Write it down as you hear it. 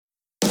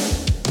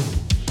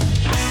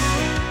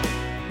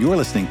You're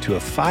listening to a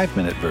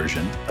 5-minute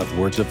version of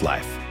Words of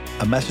Life,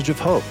 a message of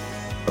hope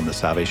from the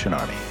Salvation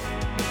Army.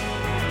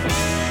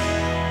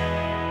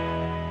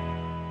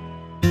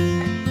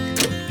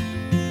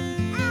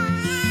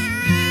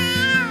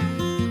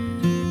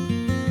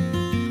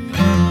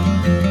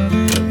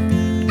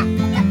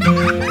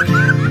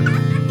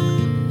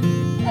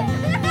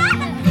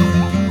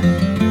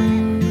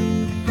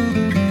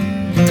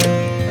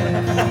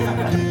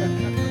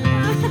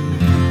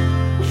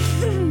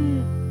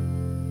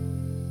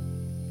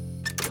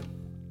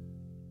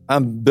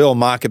 I'm Bill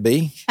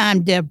Mockabee.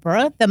 I'm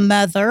Deborah, the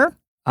mother.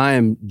 I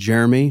am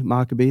Jeremy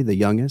Mockabee, the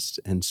youngest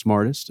and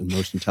smartest and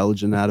most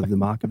intelligent out of the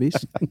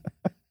Mockabees.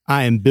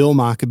 I am Bill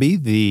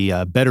Mockabee,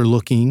 the better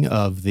looking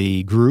of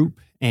the group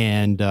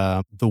and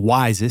the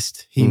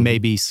wisest. He may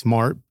be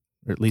smart,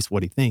 or at least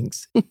what he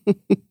thinks.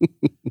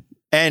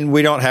 And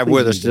we don't have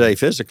with us today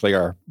physically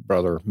our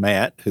brother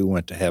Matt, who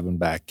went to heaven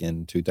back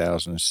in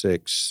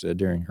 2006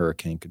 during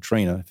Hurricane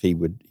Katrina. If he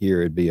would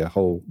here, it'd be a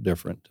whole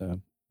different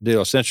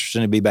deal. It's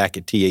interesting to be back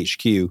at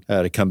THQ,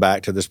 to come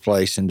back to this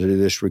place and to do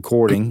this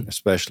recording,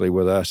 especially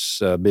with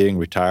us being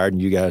retired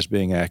and you guys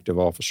being active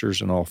officers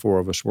and all four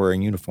of us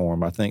wearing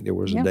uniform. I think there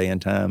was a day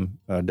and time,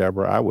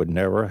 Deborah, I would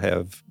never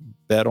have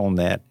bet on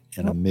that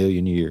in a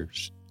million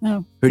years.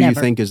 No, Who do never.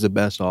 you think is the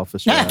best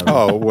officer?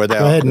 Without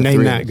Go ahead and name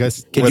three- that,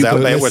 Gus. Without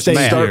Matt, let's was stay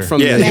Matt. start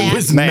from Yeah, It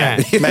was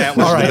Matt. Matt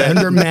was All right, the best.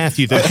 under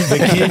Matthew,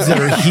 the kids that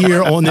are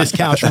here on this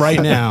couch right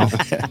now.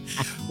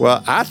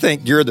 Well, I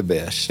think you're the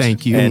best.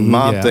 Thank you. And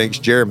Mom Yeah. thinks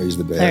Jeremy's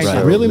the best. There you So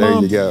go. Really, there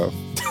Mom? you go.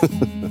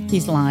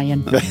 He's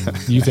lying.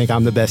 You think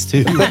I'm the best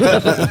too?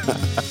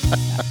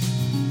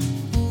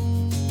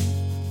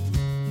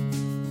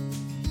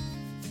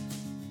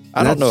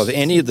 I don't know of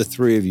any of the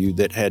three of you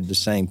that had the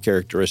same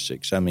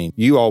characteristics. I mean,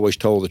 you always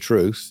told the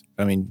truth.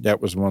 I mean,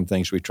 that was one of the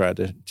things we tried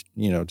to,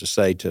 to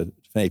say to,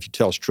 if you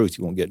tell us the truth,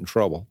 you won't get in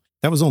trouble.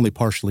 That was only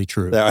partially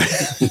true. Now,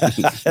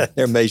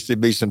 there may still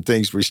be some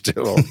things we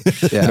still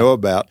don't know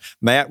about.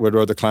 Matt would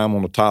rather climb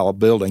on a tall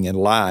building and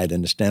lie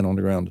than to stand on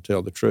the ground to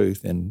tell the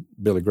truth. And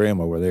Billy Graham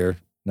over there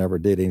never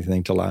did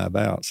anything to lie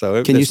about.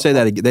 So Can you say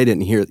that again? They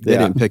didn't hear it. They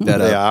didn't pick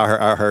that up.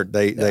 Yeah, I heard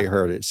they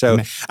heard it. So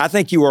I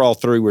think you all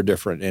three were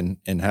different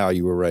in how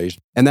you were raised.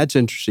 And that's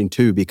interesting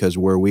too, because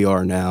where we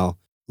are now,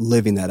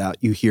 living that out,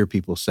 you hear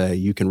people say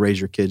you can raise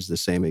your kids the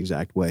same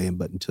exact way,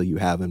 but until you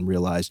have them,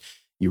 realize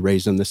you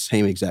raise them the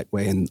same exact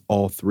way, and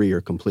all three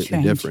are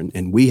completely different.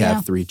 And we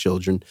have three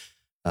children.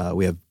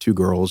 We have two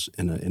girls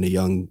and a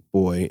young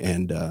boy,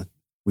 and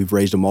we've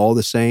raised them all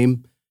the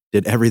same,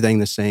 did everything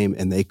the same,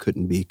 and they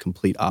couldn't be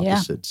complete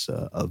opposites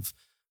of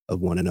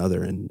one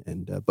another.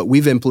 But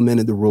we've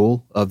implemented the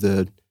rule of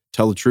the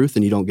tell the truth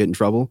and you don't get in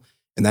trouble,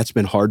 and that's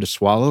been hard to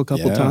swallow a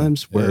couple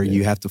times, where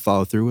you have to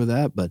follow through with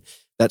that. But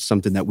that's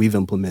something that we've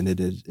implemented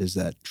is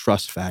that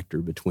trust factor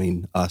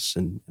between us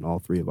and all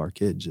three of our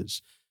kids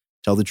is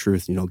tell the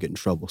truth and you don't get in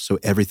trouble. So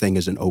everything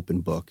is an open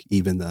book,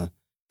 even the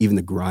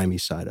grimy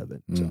side of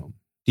it. So.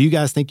 Do you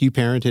guys think you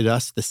parented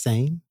us the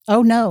same?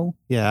 Oh, no.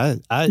 Yeah,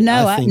 I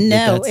No, think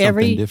that's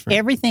something different.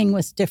 everything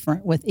was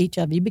different with each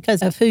of you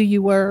because of who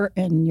you were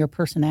and your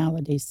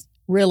personalities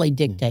really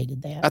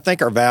dictated that. I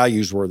think our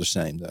values were the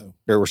same, though.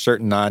 There were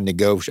certain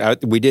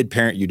non-negotiables. We did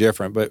parent you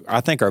different, but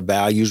I think our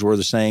values were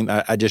the same.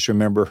 I just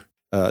remember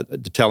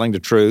telling the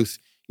truth.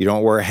 You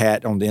don't wear a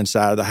hat on the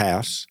inside of the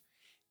house.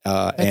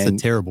 That's a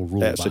terrible rule.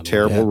 That's a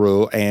terrible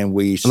rule. And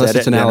we Unless said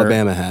it's an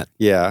Alabama hat.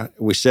 Yeah.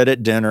 We said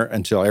at dinner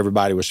until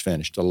everybody was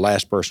finished. The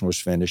last person was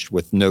finished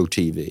with no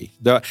TV.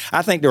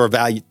 I think there were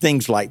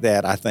things like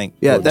that, I think.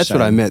 Yeah, that's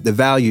what I meant. The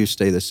values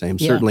stay the same.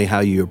 Yeah. Certainly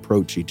how you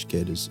approach each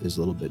kid is a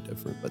little bit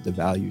different, but the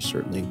values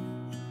certainly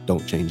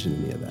don't change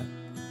in any of that.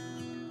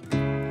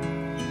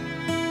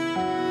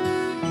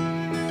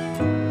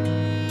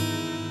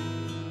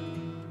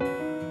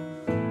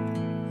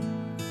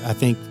 I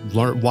think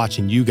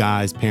watching you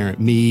guys parent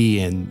me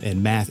and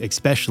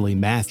especially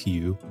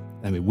Matthew,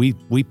 I mean,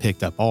 we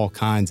picked up all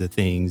kinds of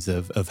things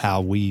of how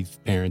we've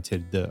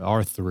parented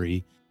our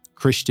three.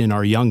 Christian,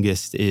 our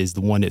youngest, is the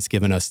one that's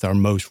given us our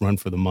most run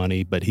for the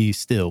money, but he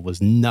still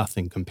was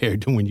nothing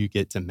compared to when you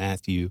get to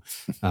Matthew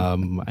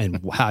and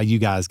how you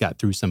guys got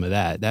through some of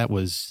that.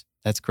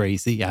 That's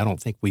crazy. I don't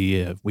think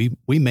we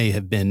may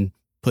have been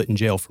put in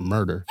jail for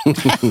murder.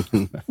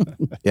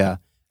 Yeah.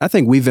 I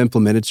think we've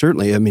implemented,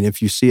 certainly. I mean,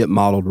 if you see it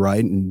modeled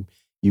right, and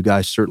you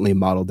guys certainly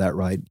modeled that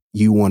right,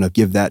 you want to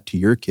give that to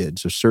your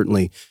kids. So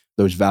certainly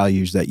those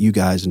values that you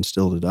guys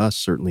instilled in us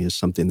certainly is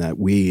something that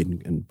we,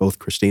 and both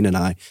Christine and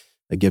I,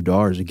 give to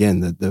ours. Again,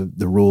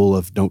 the rule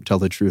of don't tell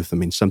the truth. I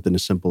mean, something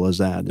as simple as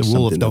that. The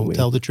rule of don't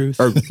tell the truth?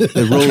 Or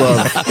the rule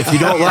of if you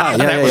don't lie.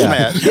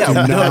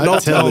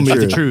 Don't tell me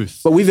the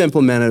truth. But we've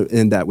implemented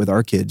in that with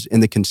our kids,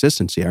 and the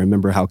consistency. I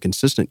remember how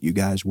consistent you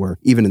guys were,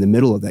 even in the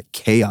middle of that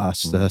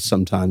chaos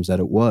sometimes that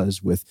it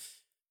was with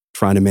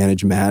trying to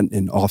manage Matt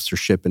and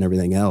officership and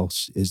everything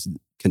else, is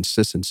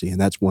consistency.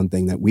 And that's one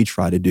thing that we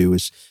try to do,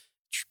 is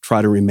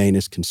try to remain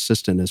as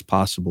consistent as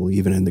possible,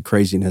 even in the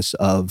craziness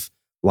of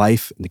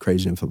life and the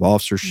craziness of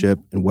officership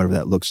and whatever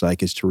that looks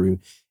like, is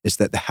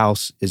that the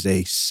house is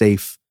a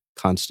safe,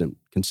 constant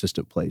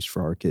consistent place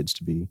for our kids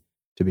to be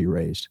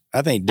raised.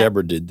 I think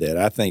Deborah did that.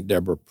 I think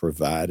Deborah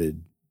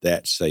provided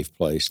that safe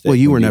place. Well,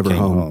 you were when never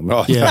home.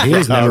 Oh, Yeah, he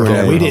was never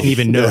home. We didn't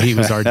even know he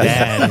was our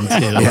dad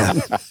until. Yeah.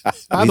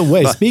 By the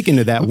way, speaking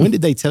of that, when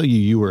did they tell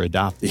you were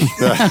adopted? We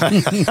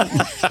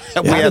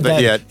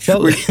haven't yet.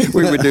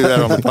 We would do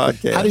that on the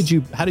podcast.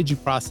 How did you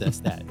process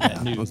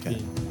that news? Okay.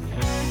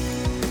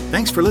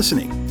 Thanks for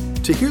listening.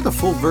 To hear the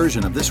full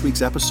version of this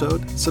week's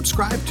episode,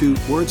 subscribe to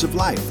Words of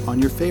Life on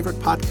your favorite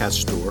podcast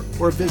store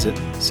or visit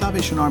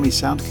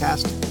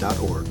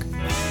SalvationArmySoundcast.org.